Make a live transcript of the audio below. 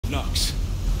Knox,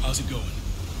 how's it going?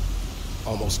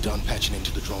 Almost done patching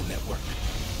into the drone network.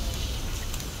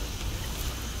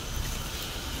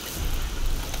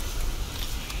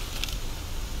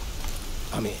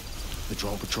 I'm in. The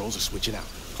drone patrols are switching out.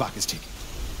 Clock is ticking.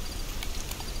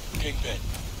 Kingpin,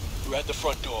 we're at the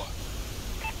front door.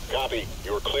 Copy.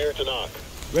 You are clear to knock.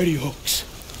 Ready, Hooks.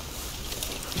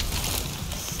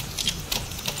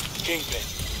 Kingpin,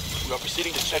 we are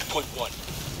proceeding to checkpoint 1.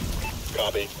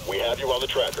 Copy. We have you on the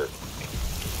tracker.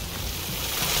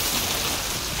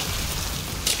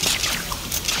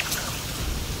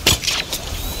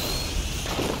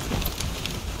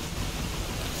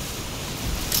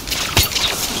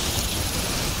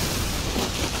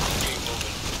 Keep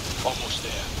moving. Almost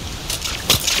there.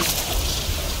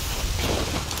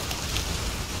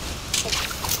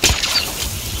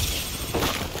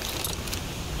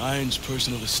 Irons'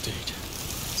 personal estate.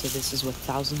 So this is what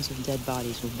thousands of dead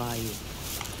bodies will buy you.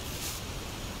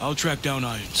 I'll track down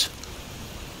Irons.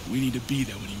 We need to be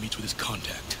there when he meets with his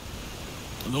contact.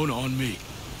 Alone on me.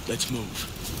 Let's move.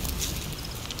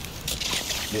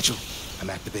 Mitchell, I'm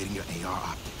activating your AR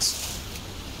optics.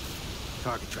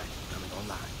 Target tracking coming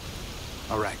online.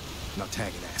 All right, now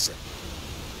tag an asset.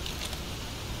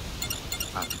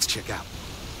 Optics check out.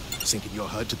 Syncing your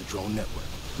HUD to the drone network.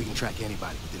 We can track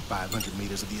anybody within 500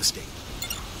 meters of the estate.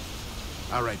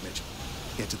 All right, Mitchell.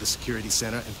 Get to the security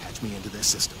center and patch me into their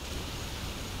system.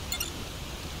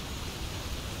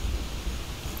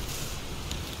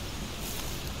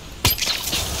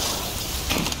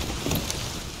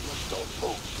 Don't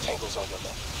move. Tangle's on your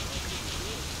left.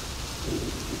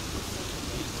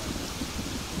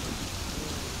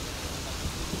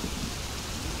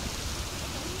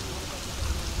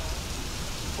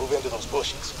 Move into those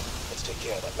bushes. Let's take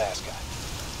care of that last guy.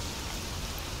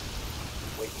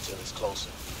 Wait until he's closer.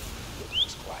 We'll do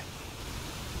this quietly.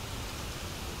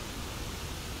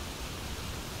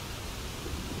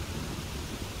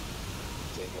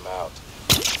 Take him out.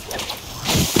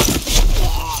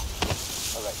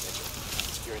 All right, Mitchell.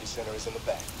 Security center is in the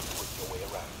back. Work your way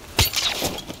around.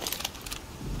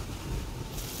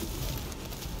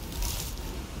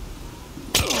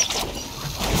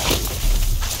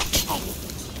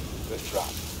 Good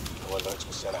drop. No alerts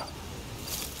were sent out.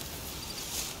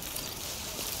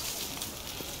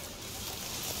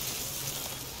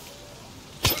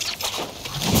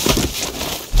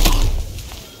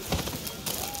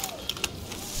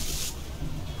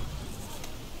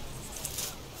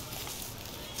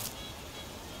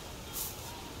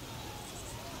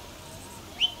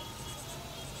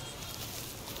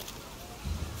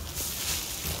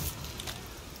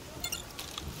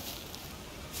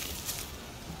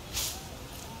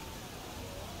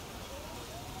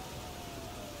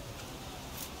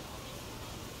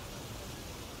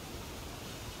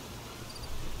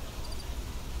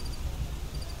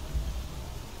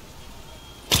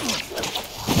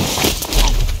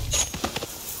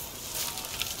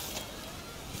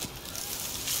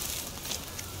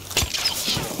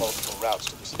 Multiple routes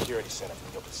to the security center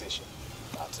from your position.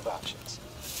 Lots of options.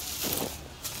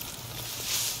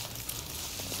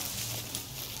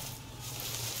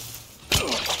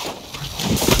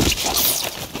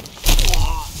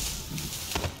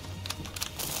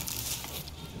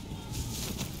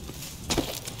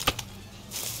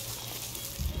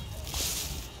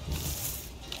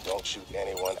 Don't shoot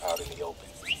anyone out in the open.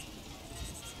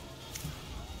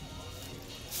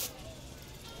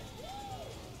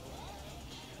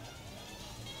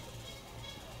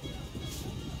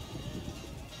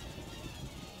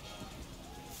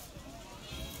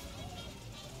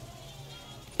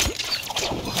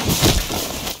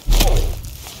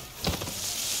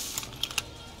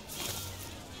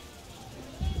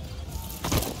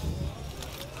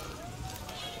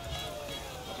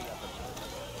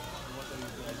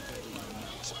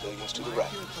 Civilians to the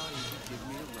right.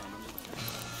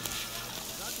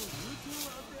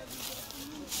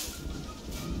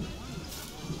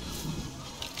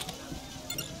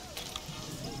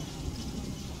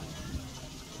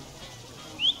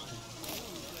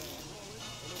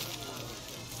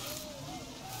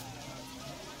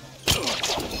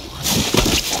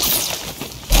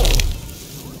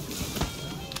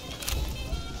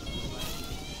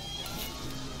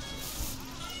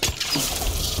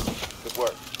 Good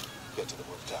work. Get to the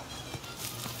rooftop.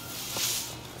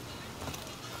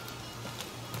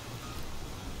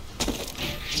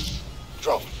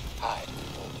 Drone, hide.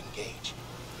 Don't engage.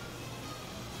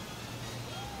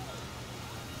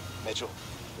 Mitchell,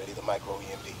 ready the micro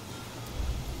EMP.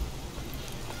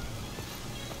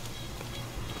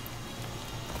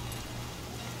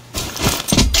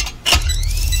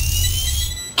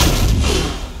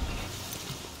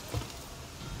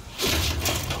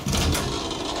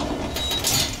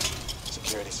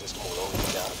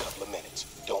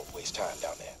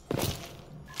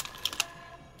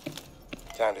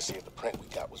 to see if the print we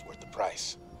got was worth the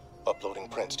price. Uploading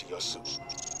prints to your suit.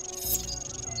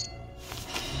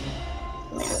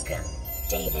 Welcome,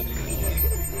 David.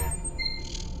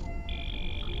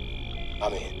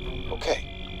 I'm in.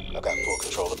 Okay. I've got full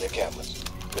control of their cameras.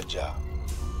 Good job.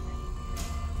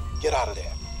 Get out of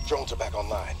there. Drones are back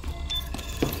online.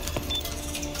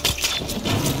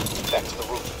 Back to the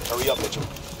roof. Hurry up, Mitchell.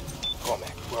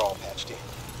 Cormac, we're all patched in.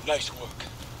 Nice work.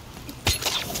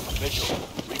 Mitchell,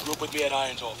 regroup with me at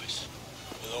Iron's office.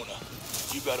 Ilona,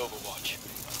 you got Overwatch.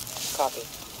 Copy.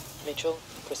 Mitchell,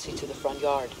 proceed to the front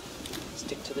yard.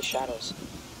 Stick to the shadows.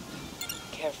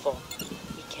 Careful.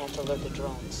 We can't alert the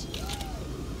drones.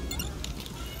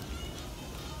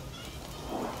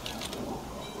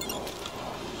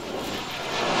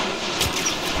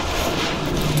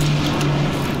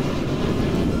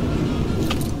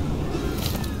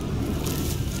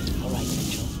 Alright,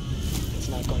 Mitchell. It's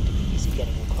not going to be easy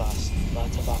getting across.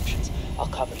 Lots of options. I'll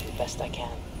cover you best I can.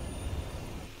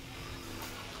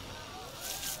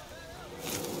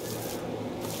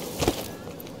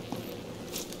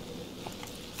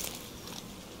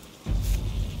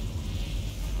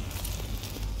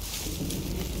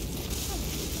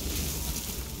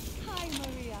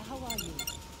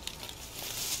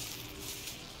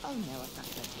 Oh no, I've got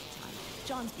plenty of time.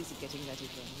 John's busy getting ready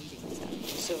for a meeting this afternoon.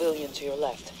 Civilian to your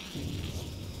left.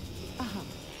 Uh-huh.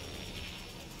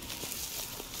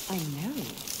 I know.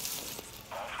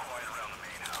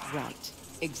 Right,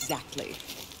 exactly.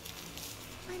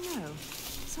 I know.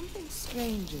 Something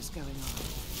strange is going on.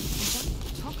 We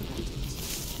don't talk about it.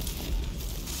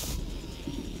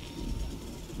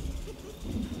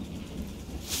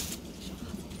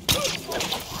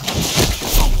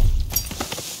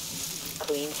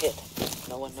 Clean hit.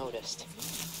 No one noticed.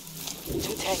 2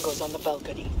 tangos on the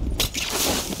balcony.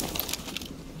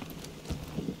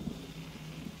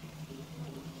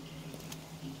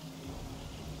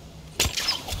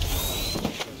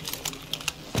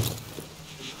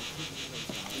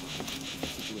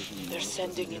 They're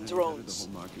sending in drones.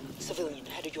 Civilian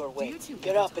headed your way.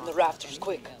 Get up in the rafters,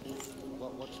 quick.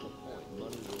 What's the point?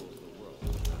 Money rules the world.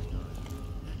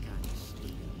 That guy is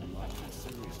stupid.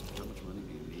 Seriously, how much money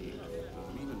do you need? Does it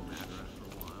even matter after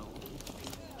a while?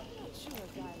 I'm not sure a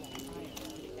guy like Iron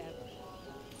would ever.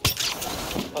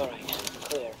 All right,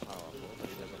 clear. Powerful, but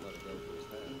he doesn't let it go to his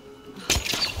head.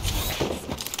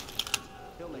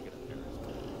 He'll make it appearance.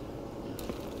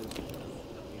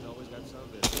 He's always got some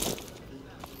business.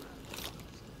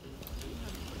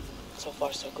 So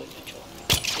far, so good, Mitchell.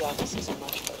 The office isn't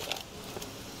much further.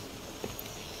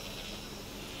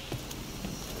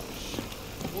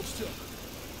 Hold still.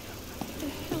 What the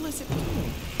hell is it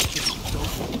doing?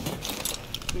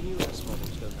 The new asphalt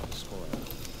doesn't have a score.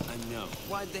 I know.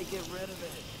 Why'd they get rid of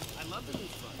it? I love the new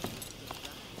front.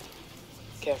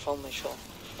 Careful, Mitchell.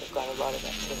 They've got a lot of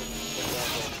activity in the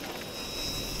area.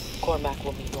 Cormac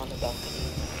will meet you on the balcony.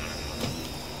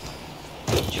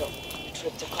 Mitchell, you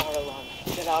tripped a car alarm.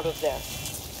 Get out of there.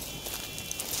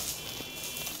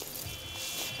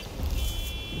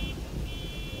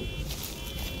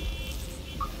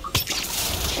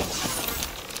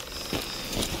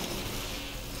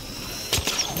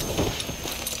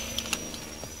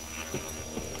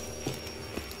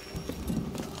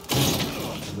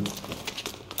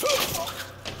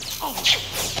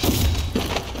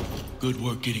 Good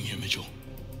work getting here, Mitchell.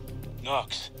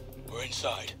 Knox, we're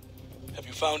inside. Have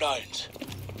you found Irons?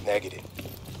 Negative.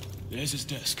 There's his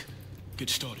desk. Get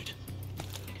started.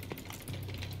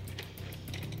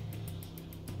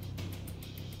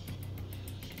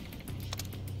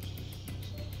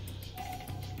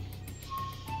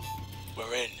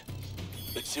 We're in.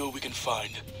 Let's see what we can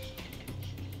find.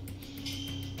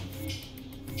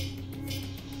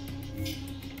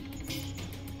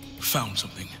 Found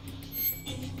something.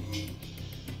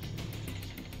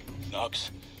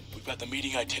 Knox, we've got the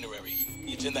meeting itinerary.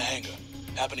 It's in the hangar.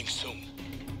 Happening soon.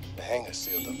 The hangar's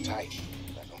sealed up tight.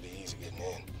 Not gonna be easy getting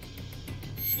in.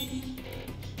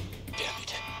 Damn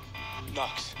it.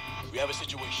 Knox, we have a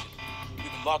situation. We've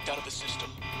been locked out of the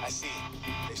system. I see it.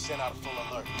 They sent out a full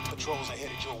alert. Patrols are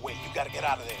headed your way. You gotta get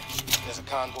out of there. There's a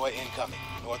convoy incoming.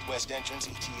 Northwest entrance,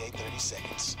 ETA 30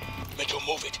 seconds. Mitchell,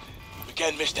 move it. We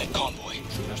can't miss that convoy.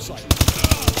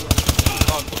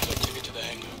 Convoy's our ticket to the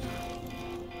hangar.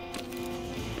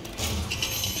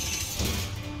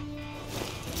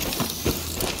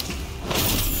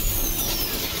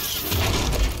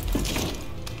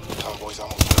 Convoy's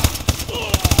almost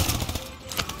done.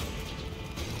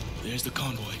 There's the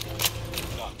convoy.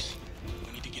 Knox,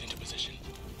 we need to get into position.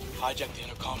 Hijack the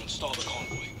intercom and stall the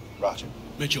convoy. Roger.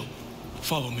 Mitchell,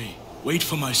 follow me. Wait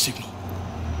for my signal.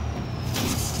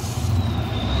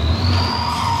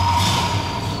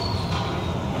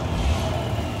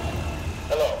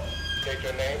 State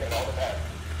your name and all the passengers.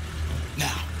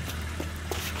 Now.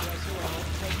 Yes, hello.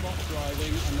 Ted Bot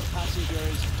driving, and the passenger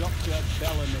is Dr.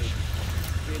 Bellamy.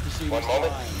 Here to see One Mr.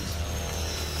 moment. Irons.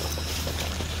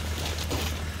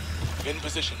 In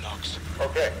position, Knox.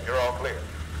 Okay, you're all clear.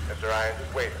 Mr. Irons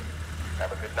is waiting.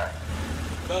 Have a good night.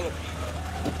 Bellamy.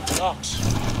 Knox.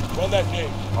 Run that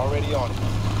name. Already on it.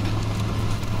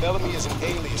 Bellamy is an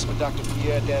alias for Dr.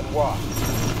 Pierre Danois.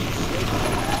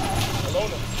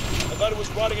 Alona, I thought it was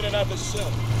rotting in another cell.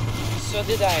 So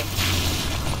did I.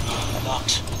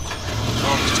 Knox.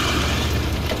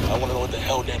 I want to know what the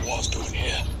hell Danois doing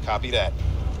here. Copy that.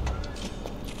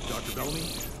 Dr. Bellamy,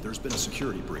 there's been a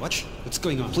security breach. What? What's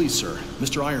going on? Please, sir.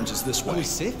 Mr. Irons is this way. Oh, he's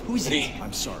safe? Who is he?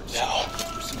 I'm sorry, sir. Now. It's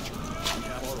procedure. We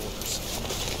have our orders.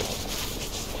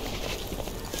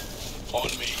 On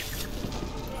me.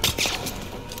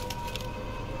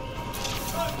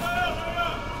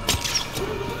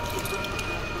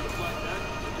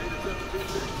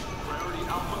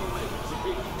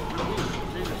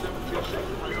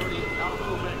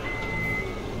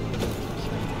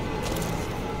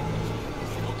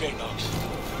 Okay, Knox.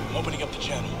 I'm opening up the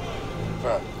channel.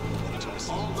 Fine.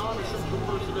 All non-essential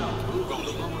personnel, move to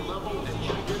the lower level and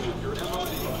check in with your MOD.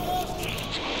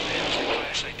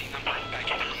 Class ID number and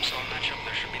backing room cell matchup,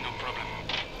 there should be no problem.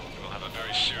 We'll have a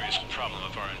very serious problem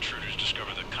if our intruders discover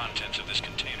the contents of this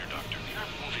container, Doctor. We are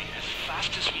moving as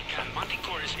fast as we can.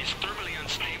 Montecore is thermally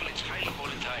unstable. It's highly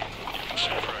volatile. Your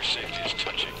concern for our safety is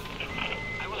touching.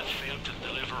 I will have failed to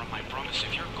deliver on my promise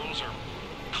if your goals are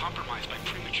compromised by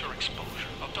premature exposure.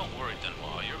 Oh, don't worry,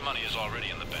 Danois. Your money is already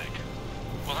in the bank.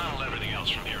 We'll handle everything else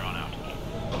from here on out.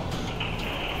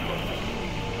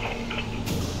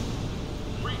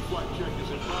 Pre-flight check is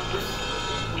in progress.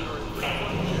 We are in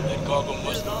pre-flight check. That cargo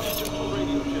must be Mitchell. We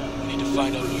need to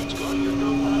find out where it's going.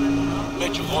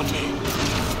 Mitchell, on me.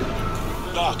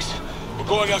 Knox, we're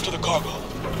going after the cargo.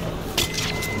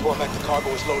 Going back to cargo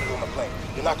is loaded on the plane.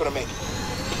 You're not gonna make it.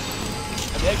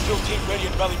 And the exfil team ready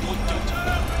at Valley Point Delta.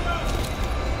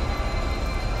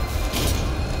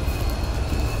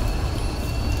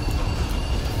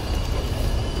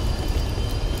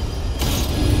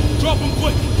 Drop him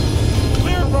quick!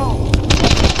 Clear road!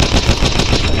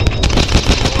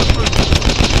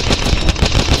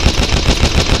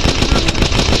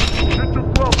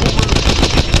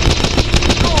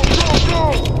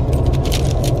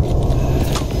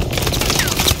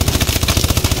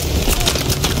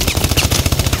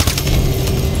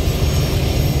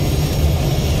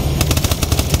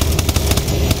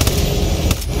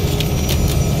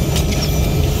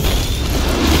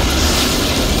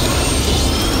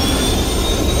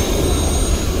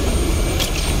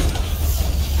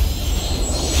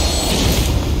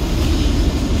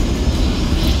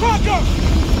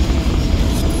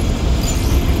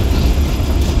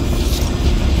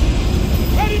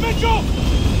 Ready, Mitchell!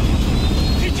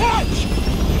 Detach!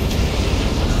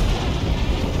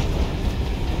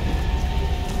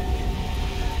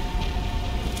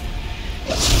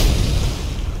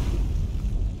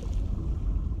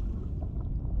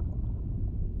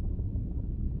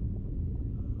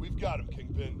 We've got him,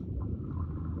 Kingpin.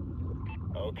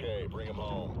 Okay, bring him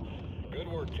home. Good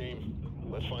work, team.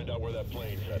 Let's find out where that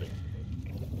plane's heading.